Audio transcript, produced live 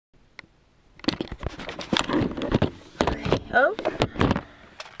Oh.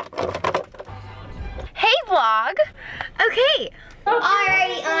 Hey vlog. Okay.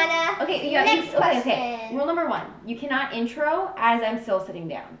 Alrighty, Anna. Okay, Next question. Okay. Rule number 1. You cannot intro as I'm still sitting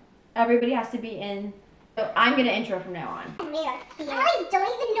down. Everybody has to be in. So I'm gonna intro from now on. I really don't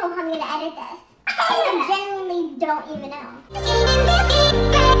even know how I'm gonna edit this. I genuinely don't even know.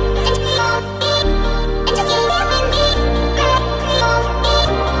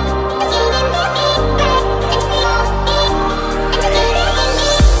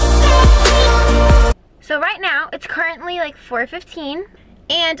 So right now, it's currently like 4:15,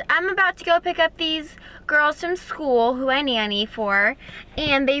 and I'm about to go pick up these girls from school who I nanny for,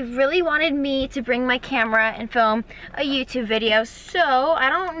 and they really wanted me to bring my camera and film a YouTube video, so I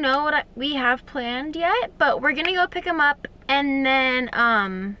don't know what we have planned yet, but we're gonna go pick them up, and then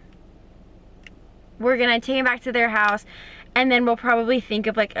we're gonna take them back to their house, and then we'll probably think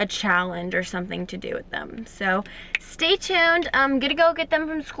of like a challenge or something to do with them. So stay tuned. I'm gonna go get them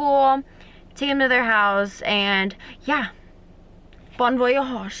from school, take them to their house, and yeah, bon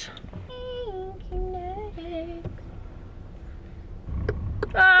voyage.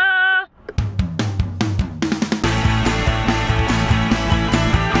 Ah!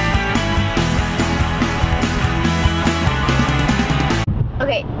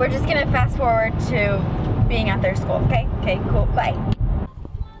 Okay, we're just gonna fast forward to being at their school, okay? Okay, cool, bye.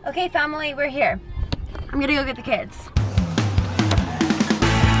 Okay, family, we're here. I'm gonna go get the kids.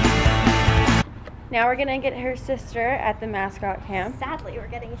 Now we're gonna get her sister at the mascot camp. Sadly, we're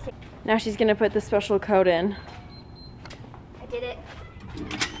getting a Now she's gonna put the special code in. I did it.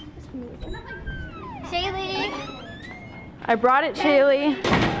 Shaylee. I brought it, Shaylee.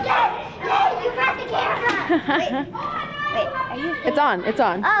 Yes! Yes! You brought the camera! Wait, are you? It's on, it's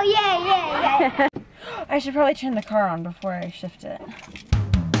on. Oh, yeah. I should probably turn the car on before I shift it.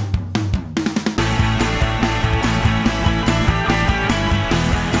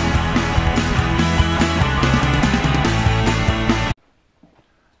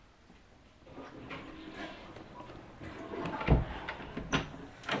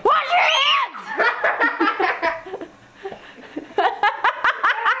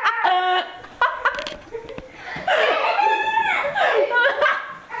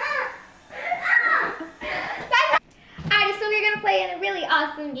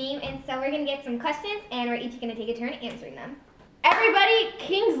 Awesome game, and so we're gonna get some questions, and we're each gonna take a turn answering them. Everybody,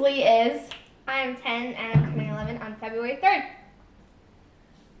 Kingsley is. I'm 10 and I'm turning 11 on February 3rd.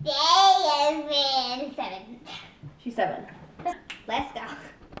 Stay 7. She's 7. Let's go.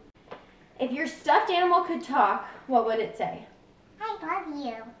 If your stuffed animal could talk, what would it say? I love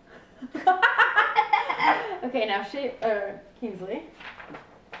you. Okay, now Kingsley.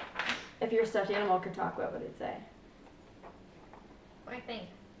 If your stuffed animal could talk, what would it say? I think.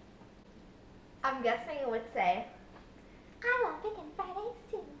 I'm guessing it would say, I love bacon fried eggs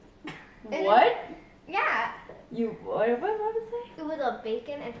too. What? Yeah. What would it say? It would love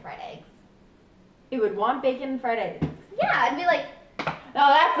bacon and fried eggs. It would want bacon and fried eggs. Yeah, I'd be like, no,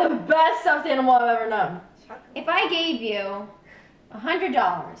 that's the best stuffed animal I've ever known. If I gave you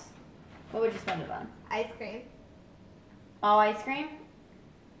 $100, what would you spend it on? Ice cream. All ice cream?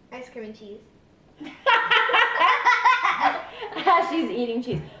 Ice cream and cheese. She's eating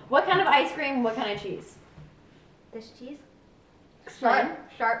cheese. What kind of ice cream? What kind of cheese? This cheese? Sharp.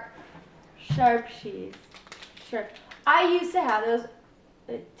 Sharp cheese. Sharp. I used to have those.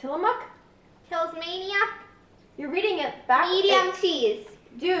 Tillamook? Tillsmania. You're reading it back. Medium cheese.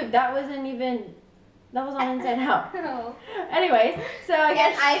 Dude, that was on Inside Out. Oh. Anyways, so I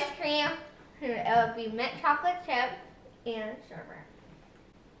guess. And ice cream. It would be mint chocolate chip and sherbet.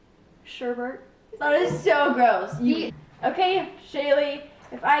 Sherbet? That is so gross. Okay, Shaylee,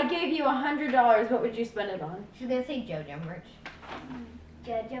 if I gave you $100, what would you spend it on? She's gonna say JoJo merch.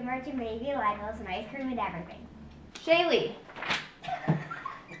 JoJo merch and baby Legos and ice cream and everything. Shaylee,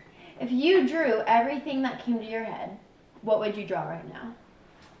 if you drew everything that came to your head, what would you draw right now?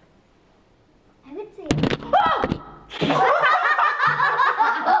 I would say.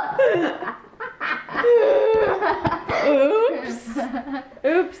 Oops.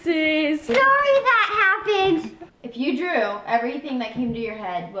 Oopsies. Sorry that happened. If you drew everything that came to your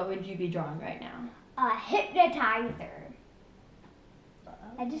head, what would you be drawing right now? A hypnotizer.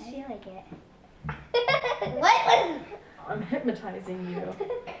 I just feel like it. What was? I'm hypnotizing you.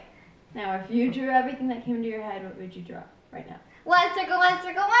 Now, if you drew everything that came to your head, what would you draw right now? One circle, one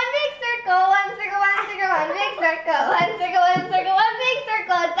circle, one big circle. One circle, one circle, one big circle. One circle, one circle, one big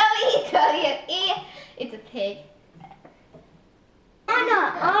circle. W-E-W-E. It's a pig.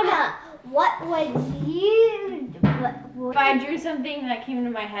 Anna, what would you do? If I drew something that came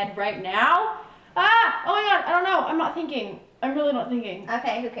to my head right now, Ah! Oh my god, I don't know. I'm not thinking. I'm really not thinking.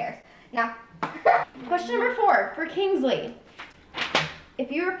 Okay, who cares? Now. Question number 4 for Kingsley.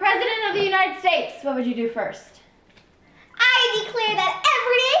 If you were president of the United States, what would you do first? I declare that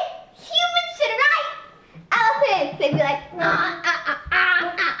every day humans should ride elephants. They'd be like,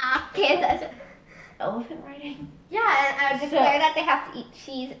 can't touch it. Elephant riding? Yeah, and I would declare that they have to eat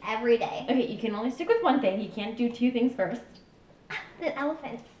cheese every day. Okay, you can only stick with one thing. You can't do 2 things first. The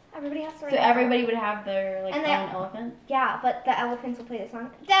elephants. Everybody has to ride. So everybody would have their like And own elephant? Yeah, but the elephants will play the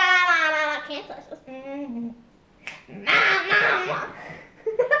song. Can't touch this.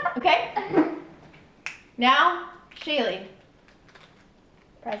 Okay. Now, Shaylee.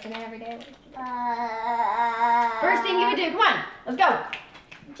 President every day. First thing you would do. Come on, let's go.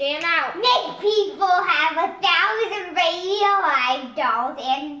 Jam out. Make people have 1,000 radioactive dolls,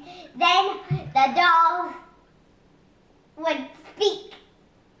 and then the dolls would speak.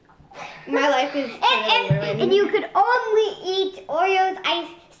 My life is and you could only eat Oreos, ice,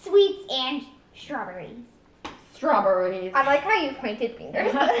 sweets, and strawberries. Strawberries. I like how you pointed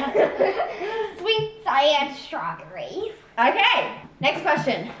fingers. Sweets and strawberries. Okay, next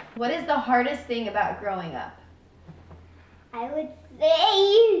question. What is the hardest thing about growing up? I would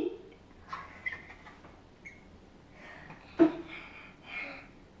say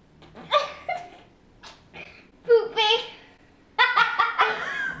pooping.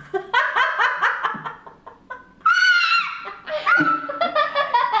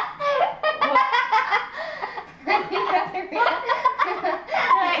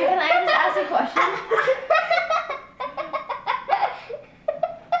 Can I just ask a question?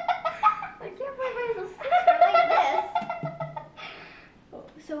 I can't believe I was a sister like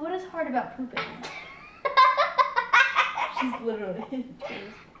this. So what is hard about pooping? She's literally.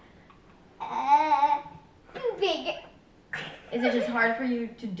 Pooping. Is it just hard for you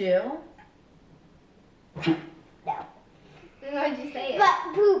to do? No. Why would you say it? But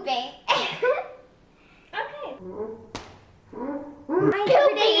pooping. Okay.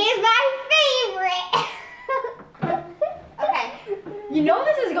 Pooping is my favorite. Okay. You know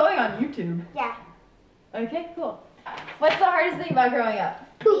this is going on YouTube. Yeah. Okay, cool. What's the hardest thing about growing up?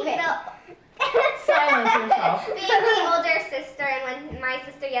 Pooping. Silence yourself. Being the older sister, and when my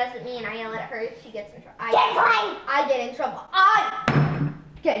sister yells at me and I yell at her, she gets in trouble. I get in trouble. I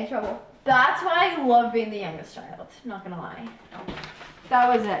get in trouble. That's why I love being the youngest child. Not gonna lie. That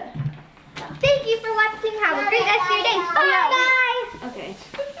was it. Thank you for watching. Have a great rest of your day. Bye. Okay.